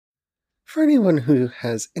For anyone who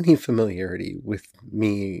has any familiarity with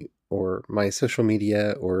me or my social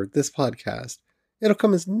media or this podcast, it'll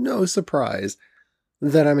come as no surprise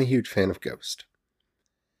that I'm a huge fan of Ghost.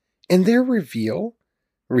 And their reveal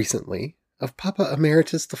recently of Papa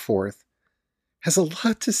Emeritus IV has a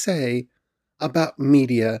lot to say about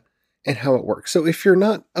media and how it works. So if you're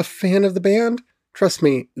not a fan of the band, trust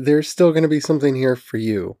me, there's still going to be something here for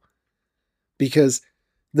you. Because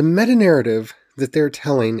the meta-narrative that they're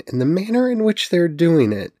telling and the manner in which they're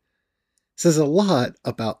doing it says a lot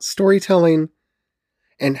about storytelling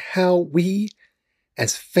and how we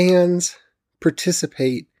as fans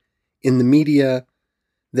participate in the media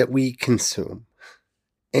that we consume.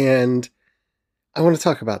 And I want to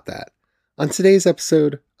talk about that on today's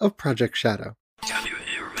episode of Project Shadow. Can you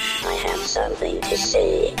hear me? I have something to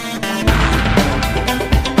say.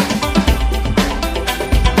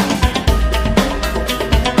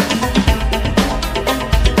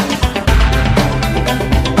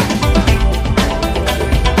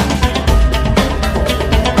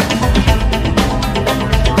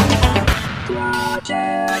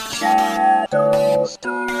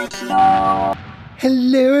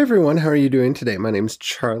 Hello everyone, how are you doing today? My name's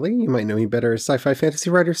Charlie. You might know me better as sci-fi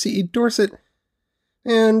fantasy writer C.E. Dorset.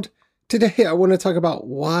 And today I want to talk about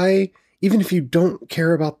why, even if you don't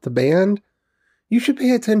care about the band, you should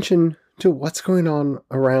pay attention to what's going on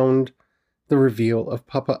around the reveal of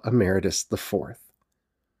Papa Emeritus IV.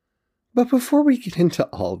 But before we get into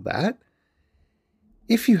all of that,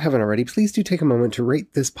 if you haven't already, please do take a moment to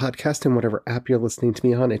rate this podcast in whatever app you're listening to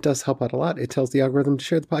me on. It does help out a lot. It tells the algorithm to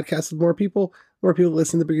share the podcast with more people. More people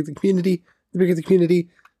listen, the bigger the community. The bigger the community,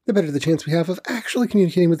 the better the chance we have of actually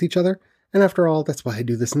communicating with each other. And after all, that's why I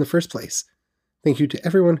do this in the first place. Thank you to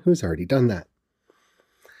everyone who's already done that.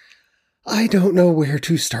 I don't know where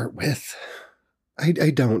to start with. I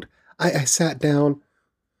don't. I sat down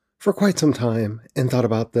for quite some time and thought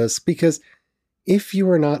about this because if you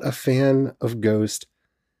are not a fan of Ghost,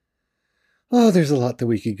 there's a lot that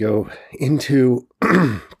we could go into,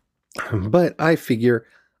 but I figure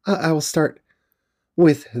I will start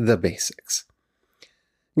with the basics.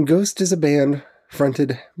 Ghost is a band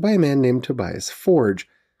fronted by a man named Tobias Forge.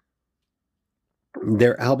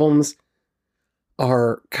 Their albums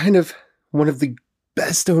are kind of one of the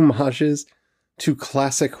best homages to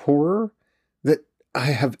classic horror that I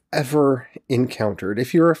have ever encountered.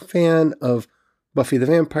 If you're a fan of Buffy the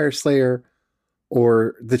Vampire Slayer,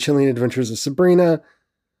 or The Chilling Adventures of Sabrina,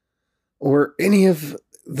 or any of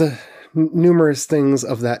the numerous things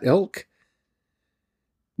of that ilk,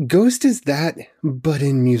 Ghost is that, but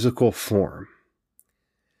in musical form.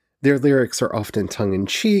 Their lyrics are often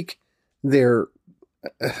tongue-in-cheek. They're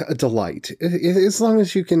a delight, as long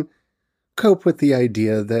as you can cope with the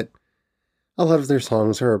idea that a lot of their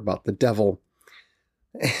songs are about the devil.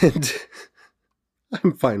 And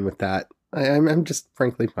I'm fine with that. I'm just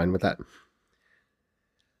frankly fine with that.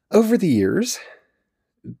 Over the years,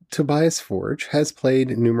 Tobias Forge has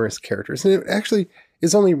played numerous characters, and it actually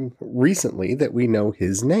is only recently that we know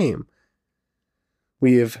his name.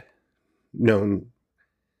 We have known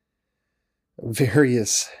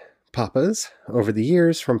various papas over the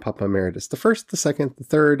years, from Papa Emeritus I, the II,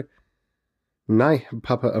 the III,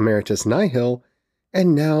 Papa Emeritus Nihil,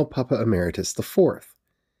 and now Papa Emeritus IV.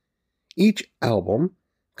 Each album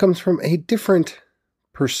comes from a different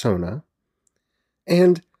persona,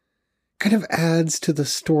 and kind of adds to the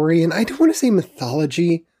story, and I don't want to say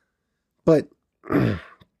mythology, but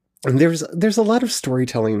there's a lot of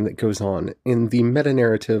storytelling that goes on in the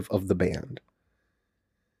meta-narrative of the band.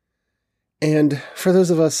 And for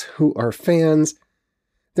those of us who are fans,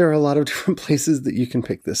 there are a lot of different places that you can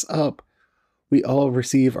pick this up. We all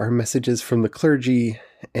receive our messages from the clergy,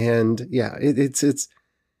 and yeah, it's an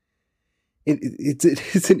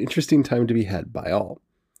interesting time to be had by all.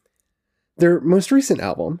 Their most recent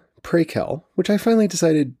album, Prequel, which I finally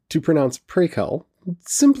decided to pronounce Prequel,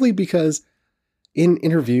 simply because in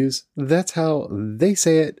interviews, that's how they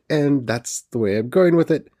say it, and that's the way I'm going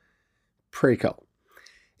with it. Prequel.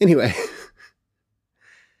 Anyway,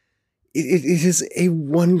 it is a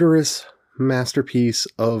wondrous masterpiece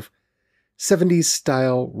of 70s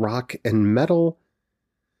style rock and metal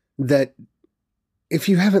that, if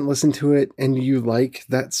you haven't listened to it and you like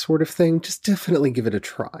that sort of thing, just definitely give it a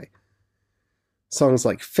try. Songs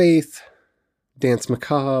like Faith, Dance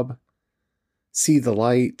Macabre, See the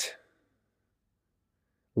Light,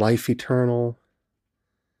 Life Eternal.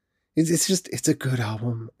 It's a good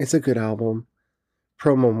album. It's a good album.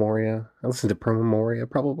 Pro Memoria. I listen to Pro Memoria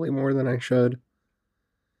probably more than I should.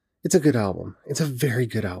 It's a good album. It's a very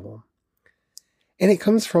good album. And it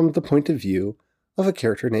comes from the point of view of a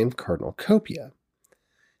character named Cardinal Copia.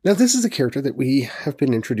 Now, this is a character that we have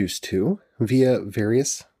been introduced to via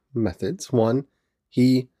various methods. One,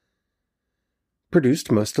 he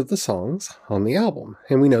produced most of the songs on the album,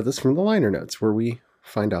 and we know this from the liner notes, where we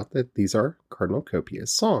find out that these are Cardinal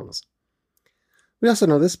Copia's songs. We also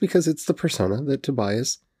know this because it's the persona that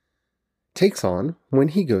Tobias takes on when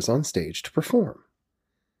he goes on stage to perform.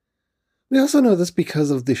 We also know this because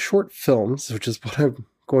of the short films, which is what I'm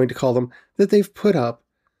going to call them, that they've put up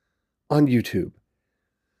on YouTube.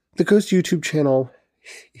 The Ghost YouTube channel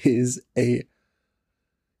is a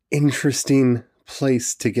interesting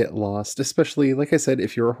place to get lost, especially, like I said,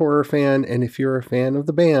 if you're a horror fan and if you're a fan of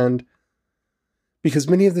the band, because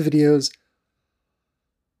many of the videos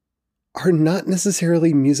are not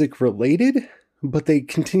necessarily music related, but they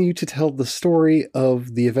continue to tell the story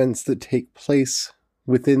of the events that take place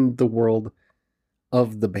within the world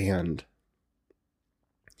of the band.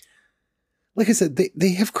 Like I said,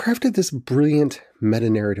 they have crafted this brilliant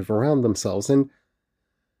meta-narrative around themselves, and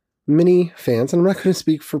many fans, and I'm not going to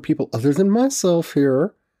speak for people other than myself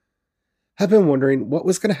here, have been wondering what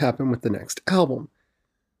was going to happen with the next album.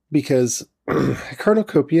 Because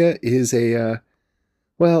Cornucopia is a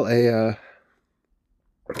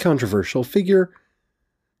controversial figure,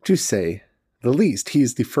 to say the least.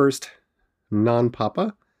 He's the first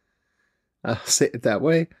non-Papa, I'll say it that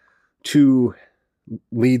way, to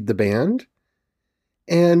lead the band.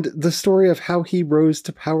 And the story of how he rose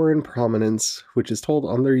to power and prominence, which is told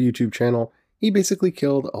on their YouTube channel, he basically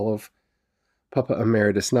killed all of Papa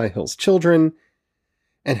Emeritus IV's children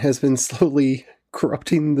and has been slowly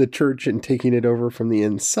corrupting the church and taking it over from the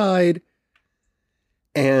inside.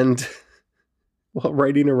 And while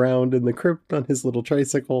riding around in the crypt on his little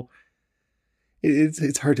tricycle,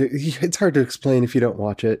 it's hard to explain if you don't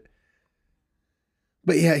watch it.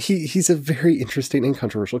 But yeah, he's a very interesting and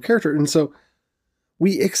controversial character. And so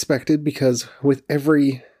we expected, because with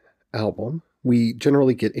every album, we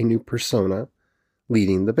generally get a new persona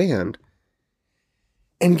leading the band.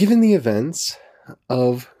 And given the events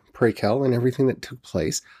of Prequel and everything that took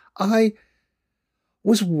place, I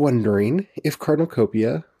was wondering if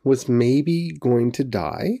Cornucopia was maybe going to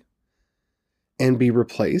die and be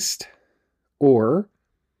replaced, or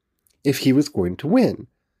if he was going to win.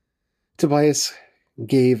 Tobias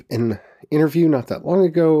gave an interview not that long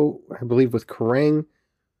ago, I believe with Kerrang,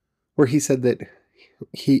 where he said that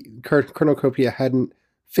Cornucopia hadn't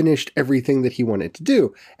finished everything that he wanted to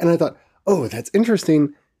do. And I thought, oh, that's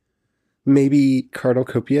interesting. Maybe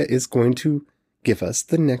Cornucopia is going to give us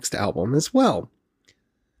the next album as well.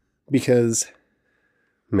 Because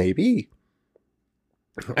maybe.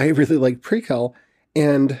 I really like Prequel,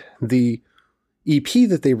 and the EP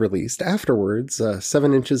that they released afterwards,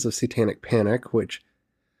 7 Inches of Satanic Panic, which,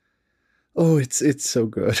 oh, it's so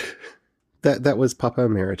good. That was Papa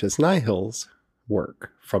Emeritus IV's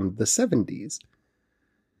work from the 70s.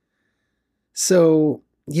 So,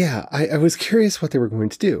 yeah, I was curious what they were going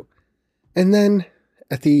to do. And then,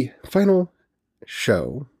 at the final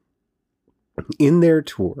show in their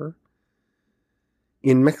tour,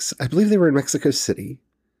 I believe they were in Mexico City,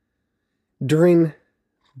 during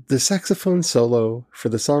the saxophone solo for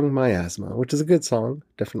the song Miasma, which is a good song,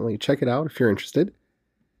 definitely check it out if you're interested,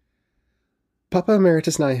 Papa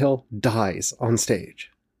Emeritus IV dies on stage.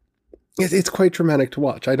 It's quite dramatic to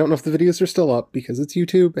watch. I don't know if the videos are still up because it's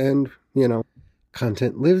YouTube and,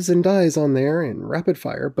 content lives and dies on there in rapid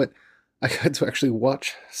fire, but I got to actually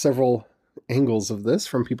watch several angles of this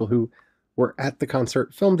from people who were at the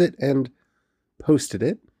concert, filmed it, and posted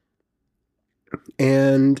it.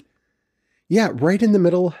 And yeah, right in the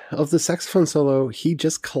middle of the saxophone solo, he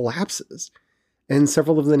just collapses. And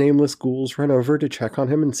several of the nameless ghouls run over to check on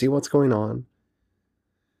him and see what's going on.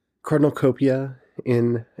 Cornucopia,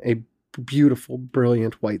 in a beautiful,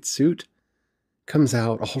 brilliant white suit, comes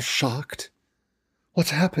out all shocked.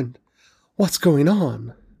 What's happened? What's going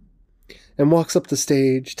on? And walks up the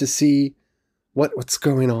stage to see what's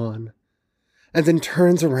going on. And then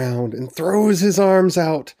turns around and throws his arms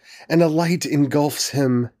out, and a light engulfs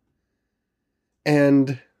him.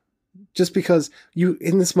 And just because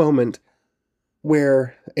in this moment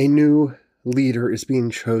where a new leader is being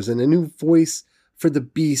chosen, a new voice for the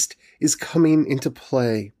beast is coming into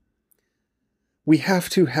play, we have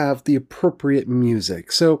to have the appropriate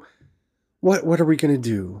music. So what are we going to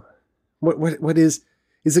do? What is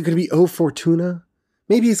it going to be O Fortuna?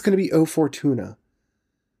 Maybe it's going to be O Fortuna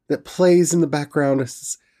that plays in the background as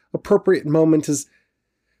this appropriate moment as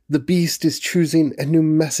the beast is choosing a new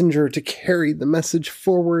messenger to carry the message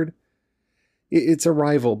forward. It's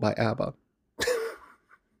Arrival by ABBA.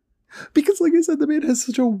 Because, like I said, the band has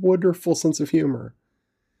such a wonderful sense of humor.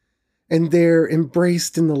 And they're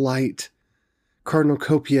embraced in the light. Cardinal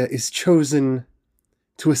Copia is chosen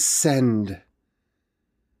to ascend,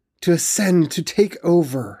 to take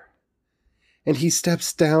over. And he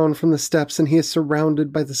steps down from the steps, and he is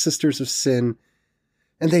surrounded by the Sisters of Sin.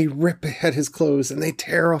 And they rip at his clothes, and they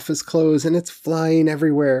tear off his clothes, and it's flying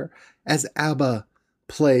everywhere as ABBA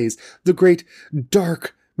plays. The great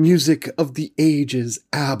dark music of the ages,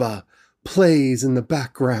 ABBA, plays in the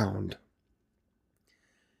background.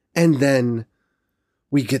 And then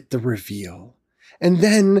we get the reveal. And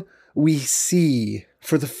then we see,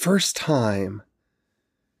 for the first time,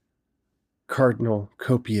 Cardinal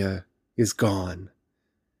Copia is gone.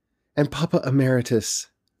 And Papa Emeritus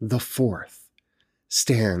IV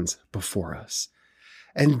stands before us.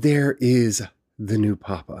 And there is the new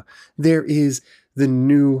Papa. There is the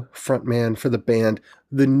new frontman for the band,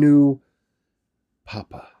 the new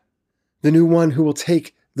Papa. The new one who will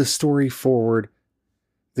take the story forward,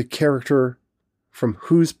 the character from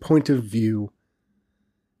whose point of view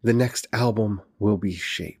the next album will be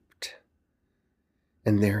shaped.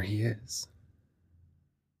 And there he is.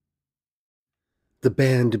 The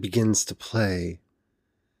band begins to play.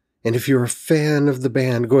 And if you're a fan of the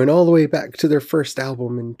band, going all the way back to their first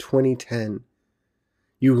album in 2010,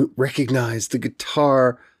 you recognize the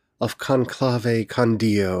guitar of Conclave Con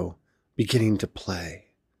Dio beginning to play.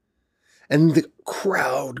 And the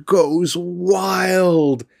crowd goes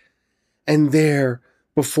wild. And there,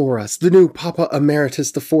 before us, the new Papa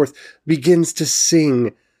Emeritus IV begins to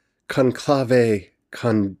sing Conclave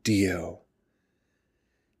Con Dio.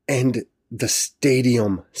 And the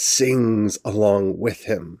stadium sings along with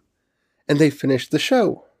him. And they finish the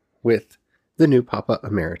show with the new Papa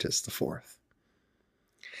Emeritus IV.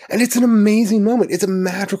 And it's an amazing moment. It's a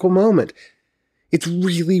magical moment. It's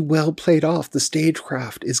really well played off. The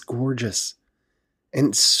stagecraft is gorgeous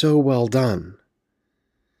and so well done.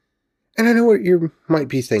 And I know what you might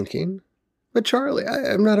be thinking, but Charlie,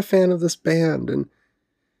 I'm not a fan of this band, and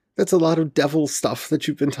that's a lot of devil stuff that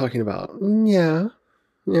you've been talking about. Yeah.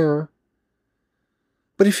 But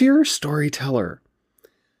if you're a storyteller,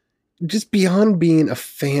 just beyond being a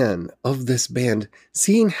fan of this band,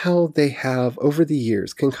 seeing how they have, over the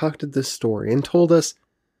years, concocted this story and told us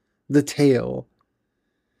the tale,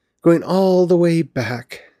 going all the way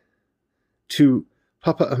back to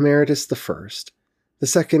Papa Emeritus I, the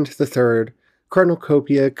second, the third, Cardinal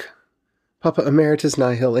Copia, Papa Emeritus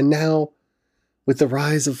Nihil, and now with the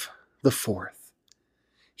rise of the fourth.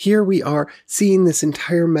 Here we are seeing this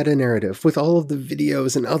entire meta-narrative with all of the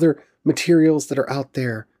videos and other materials that are out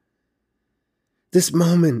there. This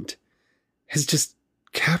moment has just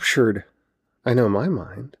captured, I know, my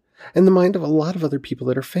mind, and the mind of a lot of other people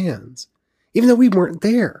that are fans. Even though we weren't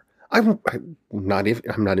there. I'm not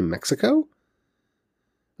in Mexico.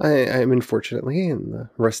 I'm unfortunately in the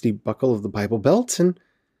rusty buckle of the Bible Belt, and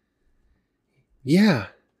yeah,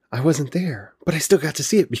 I wasn't there. But I still got to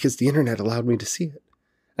see it because the internet allowed me to see it.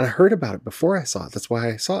 And I heard about it before I saw it. That's why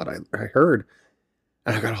I saw it. I heard,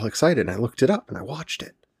 and I got all excited, and I looked it up, and I watched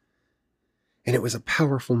it. And it was a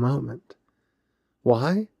powerful moment.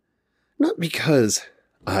 Why? Not because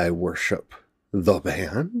I worship the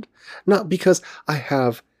band. Not because I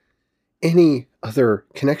have any other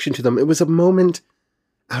connection to them. It was a moment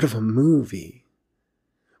out of a movie.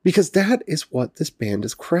 Because that is what this band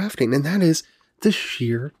is crafting, and that is the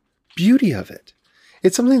sheer beauty of it.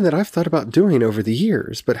 It's something that I've thought about doing over the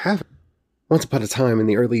years, but haven't. Once upon a time, in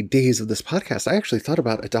the early days of this podcast, I actually thought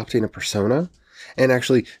about adopting a persona and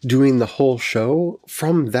actually doing the whole show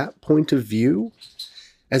from that point of view,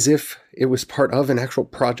 as if it was part of an actual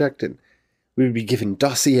project, and we would be given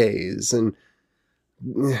dossiers and,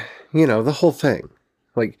 the whole thing.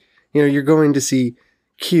 Like, you're going to see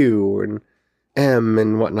Q and M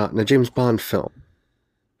and whatnot in a James Bond film.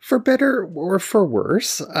 For better or for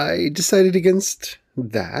worse, I decided against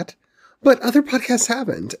that, but other podcasts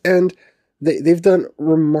haven't, and they've done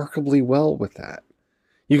remarkably well with that.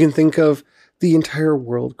 You can think of the entire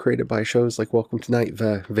world created by shows like Welcome to Night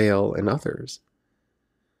Vale and others.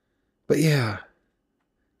 But yeah,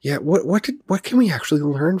 what can we actually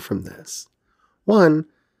learn from this? One,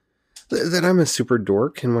 that I'm a super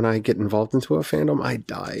dork, and when I get involved into a fandom, I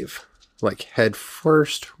dive like head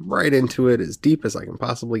first right into it as deep as I can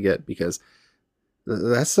possibly get, because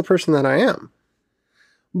that's the person that I am.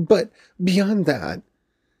 But beyond that,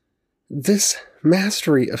 this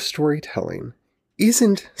mastery of storytelling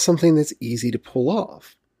isn't something that's easy to pull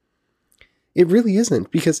off. It really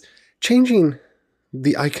isn't, because changing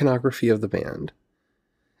the iconography of the band,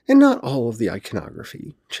 and not all of the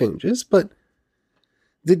iconography changes, but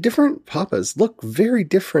the different papas look very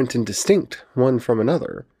different and distinct one from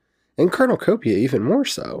another, and Cardinal Copia even more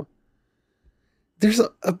so. There's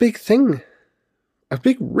a big thing a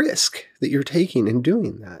big risk that you're taking in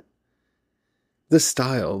doing that. The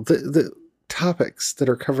style, the topics that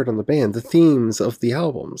are covered on the band, the themes of the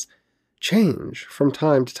albums change from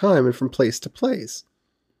time to time and from place to place.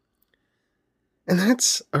 And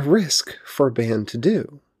that's a risk for a band to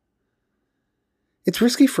do. It's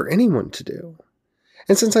risky for anyone to do.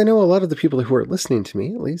 And since I know a lot of the people who are listening to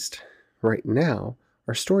me, at least right now,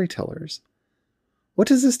 are storytellers, what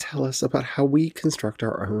does this tell us about how we construct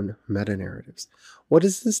our own meta-narratives? What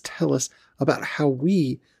does this tell us about how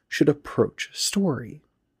we should approach story?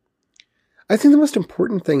 I think the most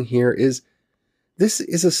important thing here is this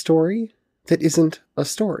is a story that isn't a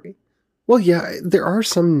story. Well, yeah, there are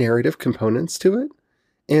some narrative components to it,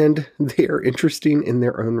 and they are interesting in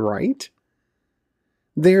their own right.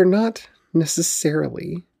 They are not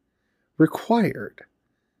necessarily required.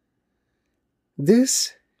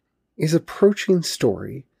 This is approaching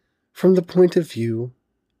story from the point of view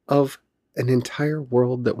of an entire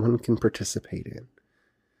world that one can participate in,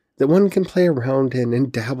 that one can play around in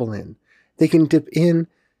and dabble in. They can dip in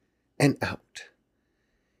and out.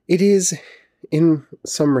 It is, in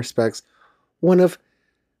some respects, one of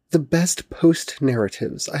the best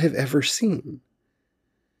post-narratives I have ever seen,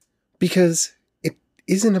 because it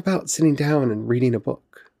isn't about sitting down and reading a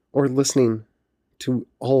book or listening to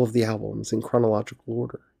all of the albums in chronological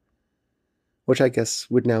order, which I guess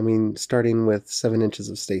would now mean starting with 7 Inches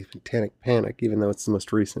of Satanic Panic, even though it's the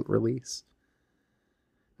most recent release.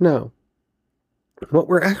 No. What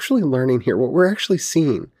we're actually learning here, what we're actually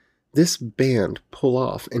seeing this band pull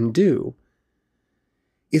off and do,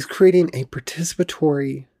 is creating a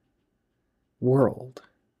participatory world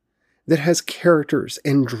that has characters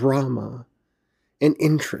and drama and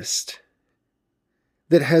interest,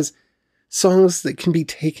 that has songs that can be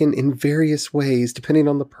taken in various ways depending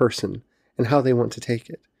on the person and how they want to take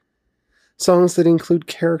it. Songs that include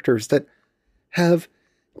characters that have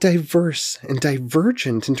diverse and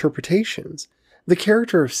divergent interpretations. The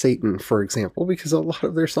character of Satan, for example, because a lot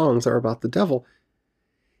of their songs are about the devil,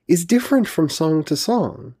 is different from song to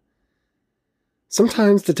song.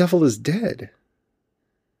 Sometimes the devil is dead.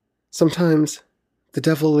 Sometimes the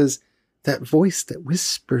devil is that voice that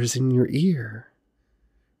whispers in your ear,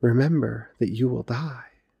 "Remember that you will die."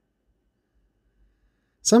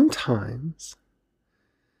 Sometimes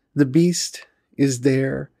the beast is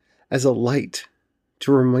there as a light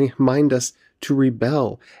to remind us to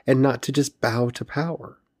rebel and not to just bow to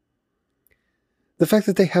power. The fact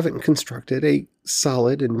that they haven't constructed a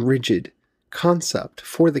solid and rigid concept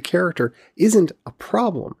for the character isn't a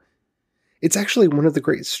problem. It's actually one of the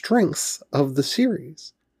great strengths of the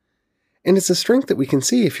series. And it's a strength that we can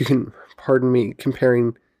see, if you can pardon me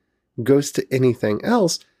comparing Ghost to anything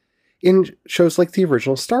else, in shows like the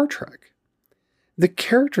original Star Trek. The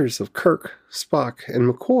characters of Kirk, Spock, and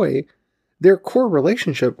McCoy, their core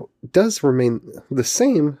relationship does remain the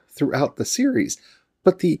same throughout the series,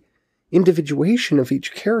 but the individuation of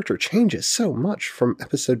each character changes so much from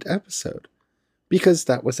episode to episode, because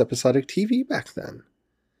that was episodic TV back then.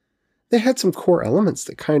 They had some core elements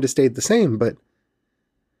that kind of stayed the same, but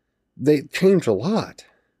they changed a lot,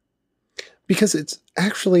 because it's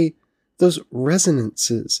actually those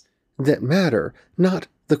resonances that matter, not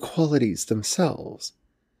the qualities themselves.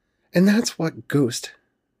 And that's what Ghost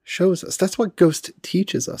shows us. That's what Ghost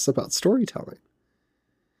teaches us about storytelling.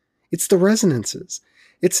 It's the resonances.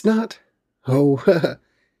 It's not, oh,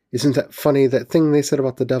 isn't that funny, that thing they said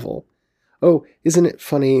about the devil? Oh, isn't it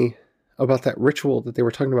funny about that ritual that they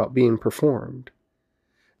were talking about being performed?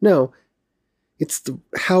 No, it's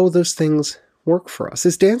how those things work for us.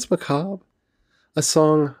 Is Dance Macabre a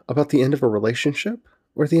song about the end of a relationship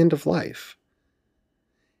or the end of life?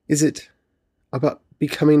 Is it about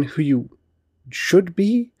becoming who you should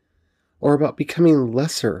be, or about becoming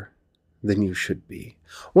lesser than you should be?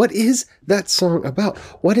 What is that song about?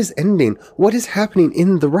 What is ending? What is happening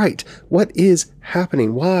in the right? What is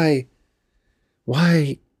happening? Why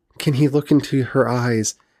can he look into her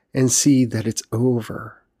eyes and see that it's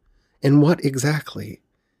over? And what exactly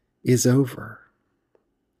is over?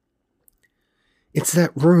 It's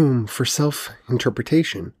that room for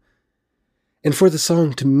self-interpretation, and for the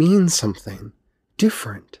song to mean something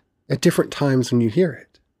different at different times when you hear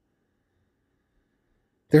it.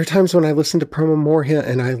 There are times when I listen to Pro Memoria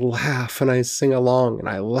and I laugh and I sing along and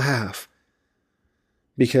I laugh,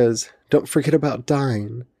 because don't forget about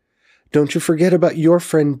dying. Don't you forget about your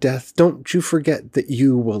friend death. Don't you forget that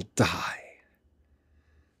you will die.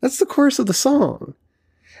 That's the chorus of the song.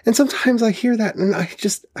 And sometimes I hear that and I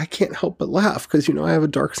can't help but laugh, because, I have a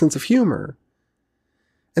dark sense of humor.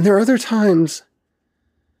 And there are other times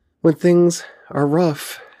when things are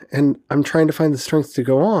rough and I'm trying to find the strength to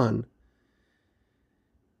go on,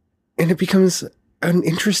 And it becomes an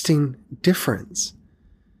interesting difference.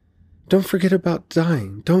 Don't forget about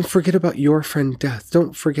dying. Don't forget about your friend death.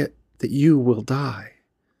 Don't forget that you will die.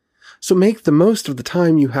 So make the most of the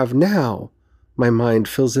time you have now, my mind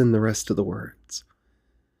fills in the rest of the words.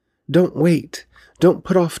 Don't wait. Don't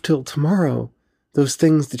put off till tomorrow those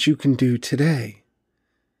things that you can do today.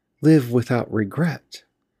 Live without regret.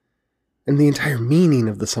 And the entire meaning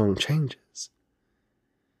of the song changes.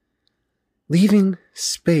 Leaving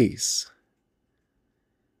space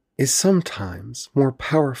is sometimes more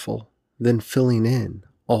powerful than filling in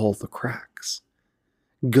all the cracks.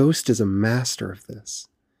 Ghost is a master of this.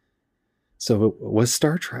 So it was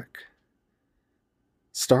Star Trek,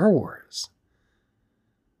 Star Wars,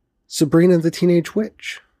 Sabrina the Teenage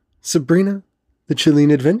Witch, Sabrina, the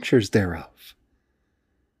Chilling Adventures thereof,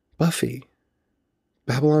 Buffy,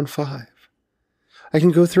 Babylon 5. I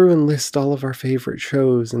can go through and list all of our favorite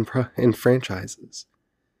shows and franchises.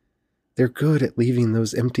 They're good at leaving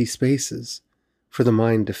those empty spaces for the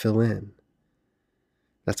mind to fill in.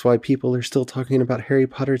 That's why people are still talking about Harry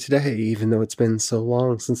Potter today, even though it's been so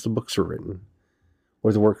long since the books were written,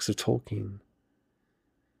 or the works of Tolkien.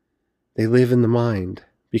 They live in the mind,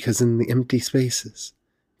 because in the empty spaces,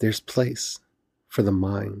 there's place for the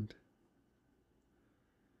mind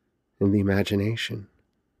and the imagination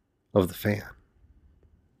of the fan.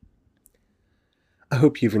 I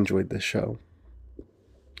hope you've enjoyed this show.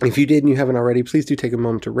 If you did and you haven't already, please do take a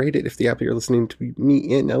moment to rate it if the app you're listening to me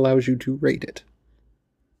in allows you to rate it.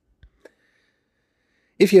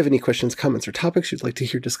 If you have any questions, comments, or topics you'd like to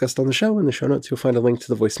hear discussed on the show, in the show notes you'll find a link to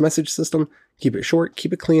the voice message system. Keep it short,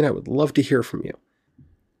 keep it clean. I would love to hear from you.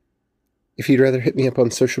 If you'd rather hit me up on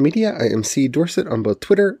social media, I am C. Dorsett on both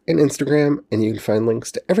Twitter and Instagram, and you can find links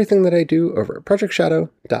to everything that I do over at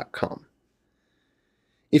projectshadow.com.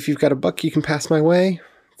 If you've got a buck you can pass my way,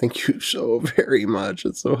 thank you so very much.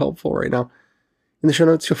 It's so helpful right now. In the show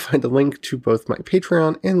notes, you'll find a link to both my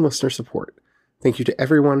Patreon and listener support. Thank you to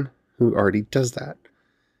everyone who already does that.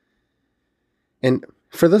 And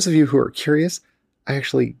for those of you who are curious, I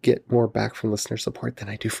actually get more back from listener support than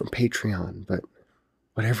I do from Patreon, but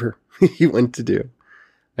whatever you want to do.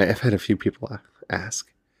 I've had a few people ask.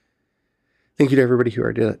 Thank you to everybody who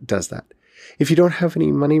already does that. If you don't have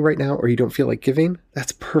any money right now or you don't feel like giving,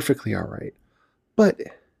 that's perfectly all right. But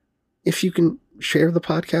if you can share the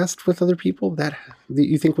podcast with other people that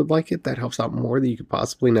you think would like it, that helps out more than you could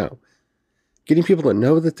possibly know. Getting people to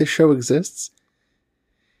know that this show exists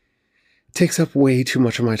takes up way too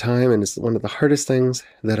much of my time and is one of the hardest things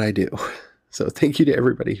that I do. So thank you to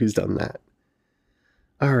everybody who's done that.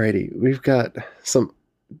 Alrighty, we've got some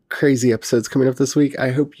crazy episodes coming up this week.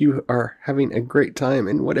 I hope you are having a great time,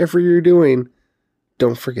 and whatever you're doing,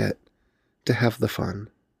 don't forget to have the fun.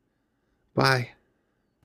 Bye.